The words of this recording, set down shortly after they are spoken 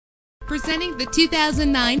Presenting the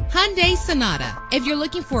 2009 Hyundai Sonata. If you're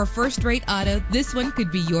looking for a first-rate auto, this one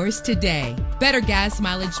could be yours today. Better gas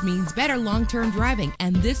mileage means better long-term driving,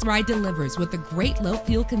 and this ride delivers with a great low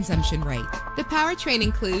fuel consumption rate. The powertrain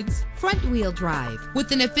includes front-wheel drive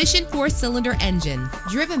with an efficient 4-cylinder engine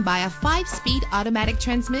driven by a 5-speed automatic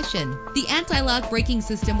transmission. The anti-lock braking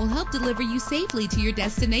system will help deliver you safely to your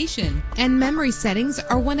destination. And memory settings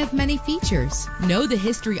are one of many features. Know the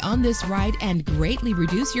history on this ride and greatly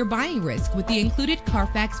reduce your buying risk with the included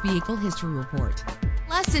Carfax Vehicle History Report.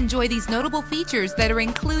 Plus, enjoy these notable features that are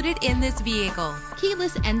included in this vehicle: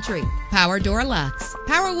 keyless entry, power door locks,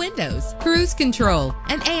 power windows, cruise control,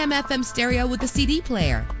 an AM/FM stereo with a CD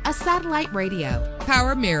player, a satellite radio,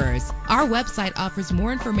 power mirrors. Our website offers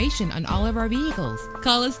more information on all of our vehicles.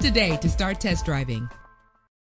 Call us today to start test driving.